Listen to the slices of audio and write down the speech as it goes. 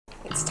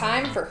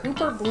time for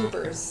Hooper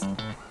Bloopers.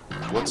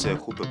 What's a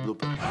Hooper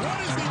Blooper? What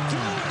is he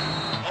doing?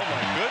 Oh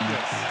my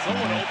goodness,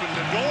 someone opened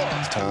the door.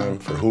 It's time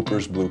for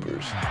Hooper's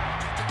Bloopers.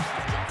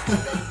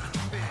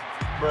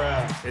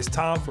 Bruh. It's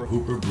time for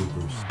Hooper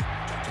Bloopers.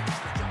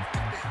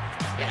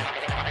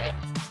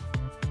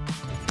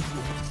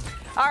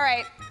 All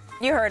right,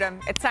 you heard him.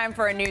 It's time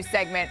for a new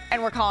segment,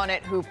 and we're calling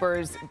it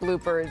Hooper's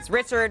Bloopers.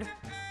 Richard,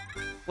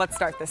 let's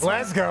start this one.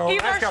 Let's go.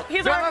 He's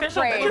our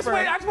official Just blooper.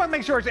 wait, I just want to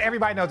make sure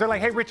everybody knows. They're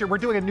like, hey, Richard, we're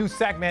doing a new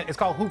segment. It's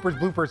called Hooper's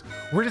Bloopers.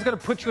 We're just going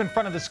to put you in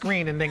front of the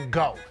screen and then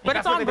go. But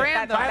it's on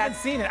brand, though. I haven't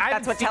seen it.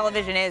 That's what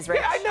television is,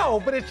 Rich. Yeah, I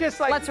know, but it's just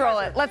like... Let's roll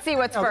it. Let's see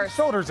what's first.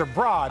 The shoulders are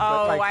broad.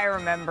 Oh, but like, I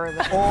remember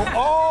that.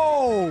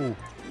 Oh!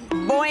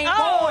 Boing.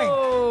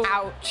 Oh!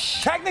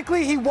 Ouch.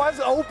 Technically, he was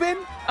open,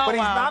 but he's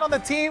wow. not on the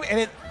team, and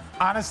it,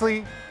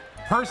 honestly...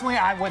 Personally,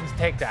 I wouldn't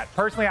take that.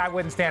 Personally, I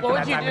wouldn't stand for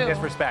that type of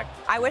disrespect.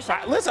 I wish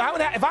I... Listen, I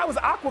would if I was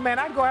Aquaman,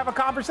 I'd go have a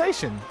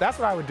conversation. That's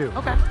what I would do.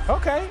 Okay.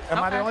 Okay. Am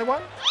I the only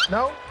one?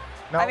 No?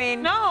 No? I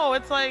mean... No,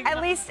 it's like... At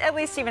least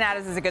Steven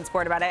Adams is a good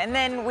sport about it. And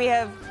then we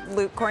have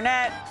Luke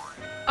Kornet.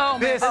 Oh,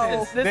 man.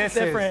 This is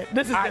different.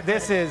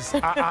 This is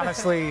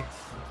honestly...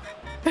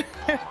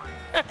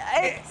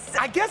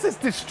 I guess it's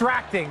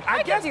distracting.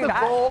 I guess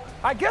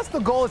the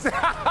goal is yes.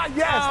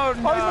 Oh,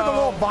 no. Oh, he's with a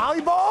little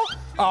volleyball?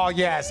 Oh,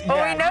 yes. Well,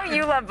 yes. we know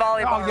you love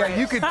volleyball. Oh, yeah,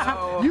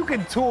 Rich. you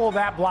can tool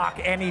that block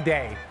any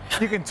day.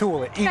 You can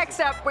tool it.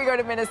 Next up, we go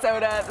to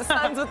Minnesota. The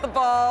Suns with the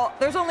ball.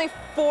 There's only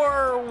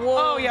 4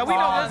 Wolves. Oh, yeah, we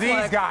know this these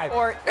one. guys.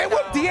 Hey,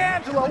 what,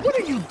 D'Angelo, what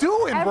are you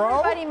doing, bro?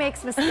 Everybody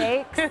makes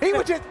mistakes. He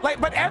was just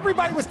like, but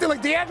everybody was still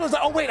like, D'Angelo's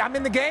like, oh, wait, I'm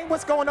in the game?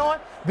 What's going on?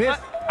 I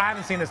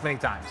haven't seen this many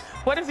times.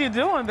 What is he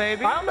doing,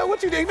 baby? I don't know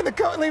what you do. Even the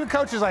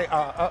coach is like,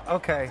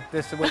 okay,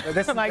 this is Like,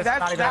 not even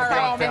that's a All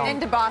right, film. and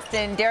into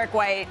Boston, Derrick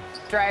White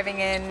driving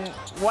in.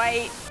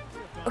 White.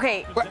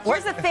 Okay,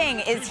 here's the thing: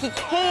 is he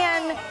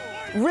can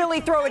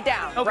really throw it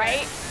down,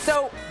 right?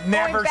 So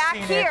Never going back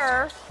seen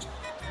here,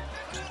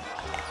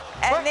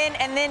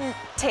 and then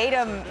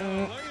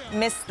Tatum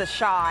missed the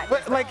shot.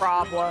 But, Like,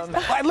 problem.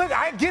 Look,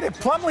 I get it.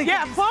 Plumlee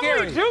can be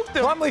scary. Juked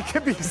him. Plumlee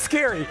can be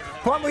scary.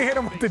 Plumlee hit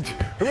him with the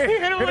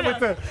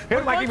hit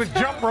him like he was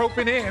jump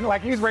roping in,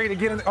 like he was ready to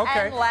get in.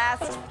 Okay. And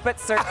last but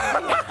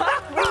certainly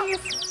not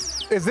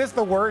least. Is this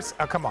the worst?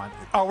 Oh, come on.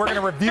 Oh, we're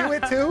gonna review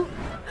it too?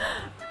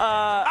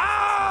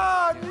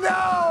 Oh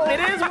no! It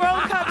is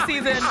World Cup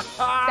season.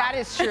 That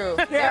is true.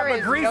 Yeah, There but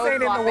is Greece no ain't in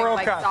the flopping World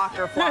like Cup.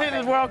 soccer It flopping.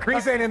 is World Cup.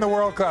 Greece ain't in the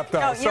World Cup though.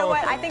 No, you so know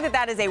what? I think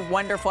that is a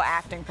wonderful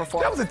acting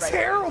performance. that was a right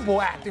terrible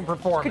acting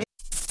performance.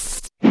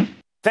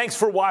 Thanks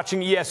for watching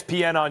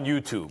ESPN on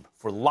YouTube.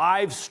 For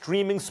live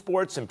streaming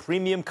sports and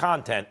premium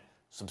content,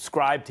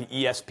 subscribe to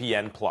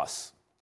ESPN+.